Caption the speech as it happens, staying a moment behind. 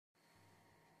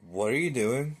What are you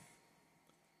doing?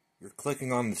 You're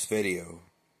clicking on this video.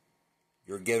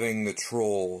 You're giving the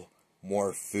troll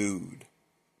more food.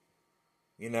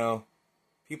 You know,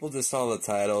 people just saw the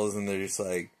titles and they're just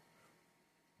like,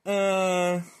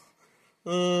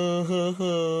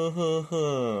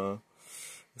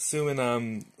 assuming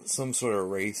I'm some sort of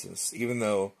racist, even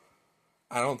though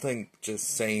I don't think just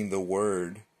saying the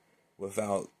word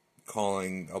without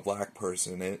calling a black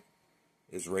person it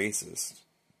is racist.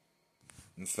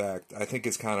 In fact, I think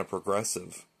it's kind of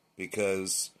progressive,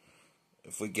 because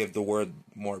if we give the word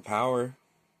more power,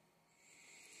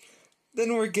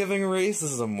 then we're giving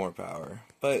racism more power.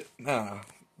 But nah,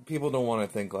 people don't want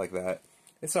to think like that.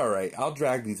 It's alright, I'll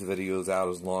drag these videos out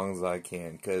as long as I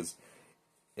can, because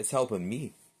it's helping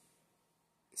me.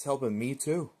 It's helping me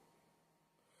too.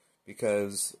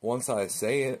 Because once I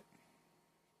say it,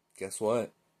 guess what?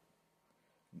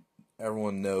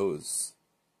 Everyone knows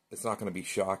it's not going to be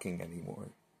shocking anymore.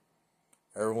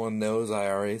 Everyone knows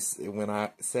when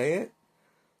I say it,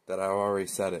 that I've already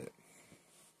said it.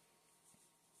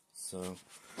 So,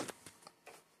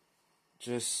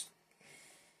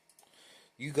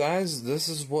 you guys, this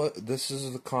is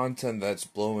the content that's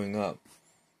blowing up.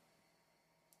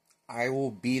 I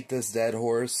will beat this dead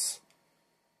horse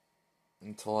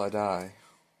until I die.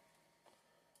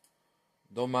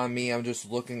 Don't mind me, I'm just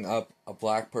looking up a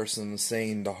black person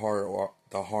saying the hard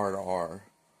R.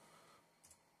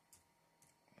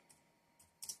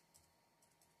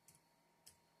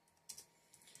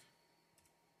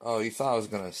 Oh, you thought I was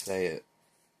gonna say it.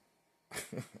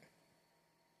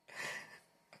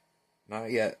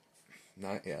 Not yet.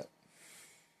 Not yet.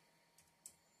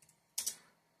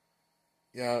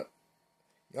 Yeah,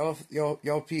 y'all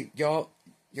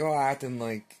acting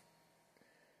like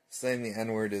saying the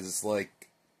N-word is like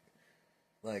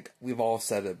we've all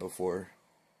said it before.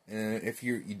 And if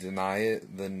you deny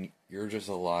it, then you're just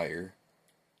a liar.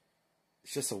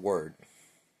 It's just a word.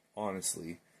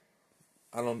 Honestly.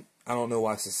 I don't know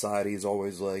why society is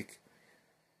always like,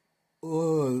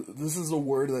 oh, this is a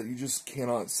word that you just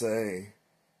cannot say.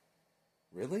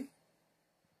 Really?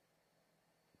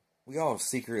 We all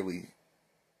secretly,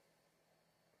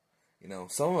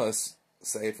 some of us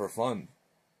say it for fun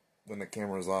when the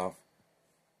camera's off.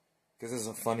 Because it's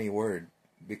a funny word.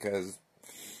 Because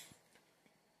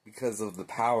of the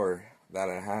power that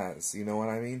it has. You know what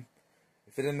I mean?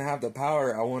 If it didn't have the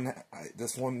power,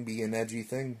 this wouldn't be an edgy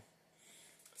thing.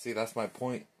 See, that's my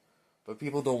point. But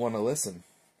people don't want to listen.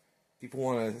 People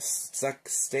want to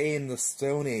stay in the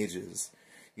Stone Ages.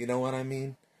 You know what I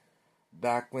mean?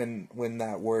 Back when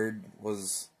that word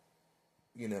was,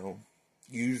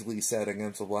 usually said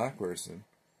against a black person.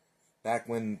 Back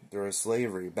when there was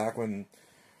slavery. Back when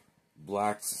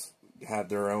blacks had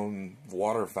their own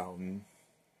water fountain.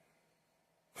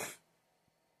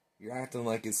 You're acting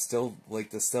like it's still like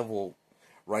the civil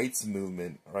rights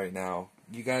movement right now.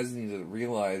 You guys need to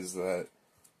realize that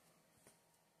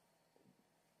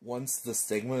once the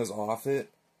stigma is off it,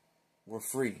 we're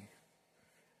free.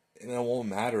 And it won't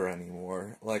matter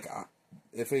anymore. Like,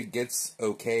 if it gets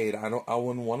okayed, I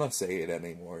wouldn't want to say it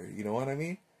anymore. You know what I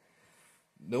mean?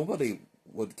 Nobody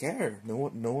would care. No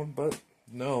one but,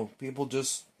 people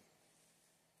just...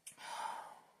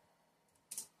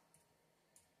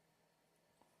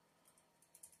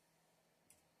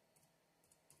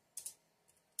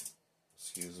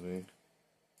 Excuse me.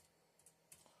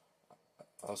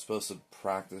 I was supposed to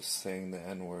practice saying the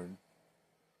N-word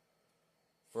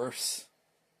first.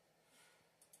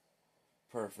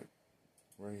 Perfect.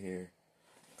 Right here.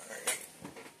 Alright.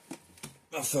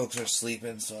 My folks are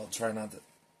sleeping, so I'll try not to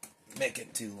make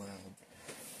it too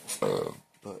loud.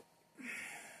 But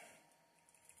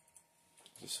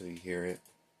just so you hear it.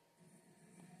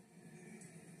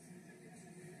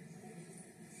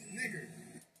 Nigger.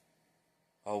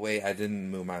 Oh wait, I didn't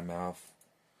move my mouth.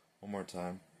 One more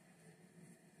time.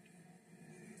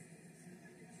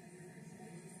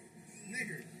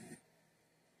 Nigger.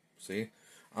 See?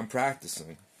 I'm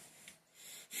practicing.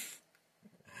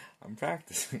 I'm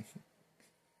practicing.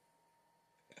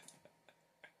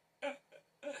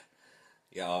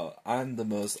 Y'all, I'm the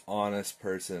most honest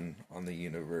person on the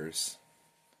universe.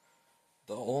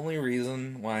 The only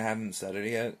reason why I haven't said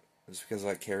it yet is because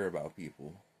I care about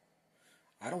people.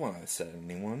 I don't want to upset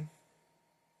anyone.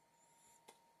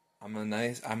 I'm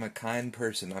a kind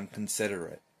person. I'm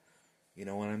considerate. You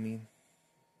know what I mean?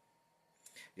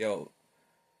 Yo,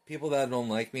 people that don't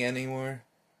like me anymore,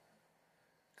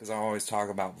 because I always talk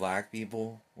about black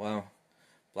people, well,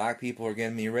 black people are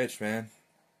getting me rich, man.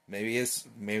 Maybe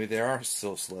they are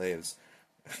still slaves.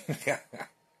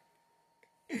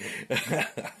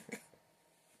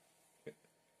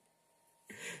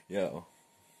 Yo.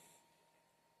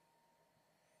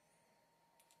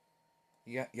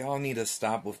 y'all need to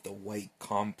stop with the white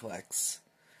complex.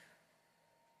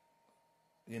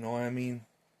 You know what I mean?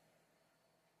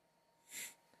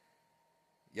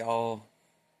 Y'all.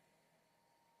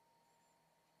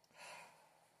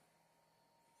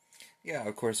 Yeah,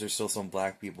 of course, there's still some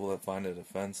black people that find it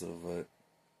offensive, but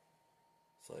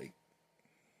it's like,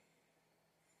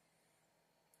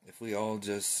 if we all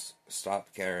just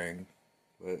stop caring,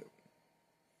 but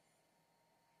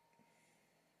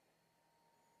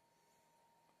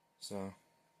so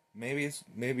maybe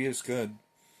it's good.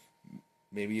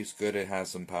 Maybe it's good it has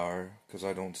some power because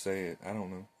I don't say it. I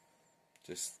don't know.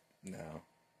 Just no.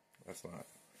 That's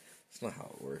not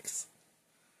how it works.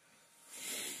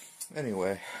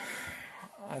 Anyway,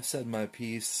 I've said my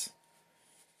piece.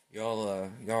 Y'all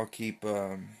keep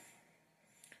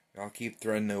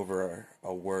threading over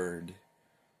a word.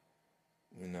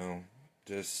 You know,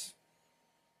 just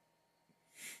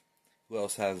who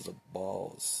else has the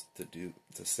balls to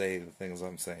say the things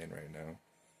I'm saying right now?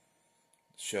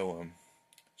 Show them.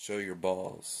 Show your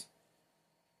balls.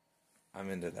 I'm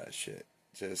into that shit.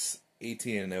 Just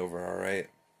 18 and over, alright?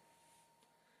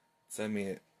 Send me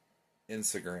an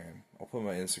Instagram. I'll put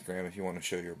my Instagram if you want to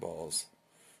show your balls.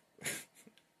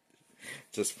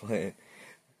 Just playing.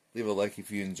 Leave a like if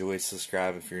you enjoy,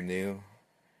 subscribe if you're new.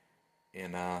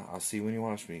 And I'll see you when you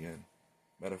watch me again.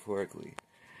 Metaphorically.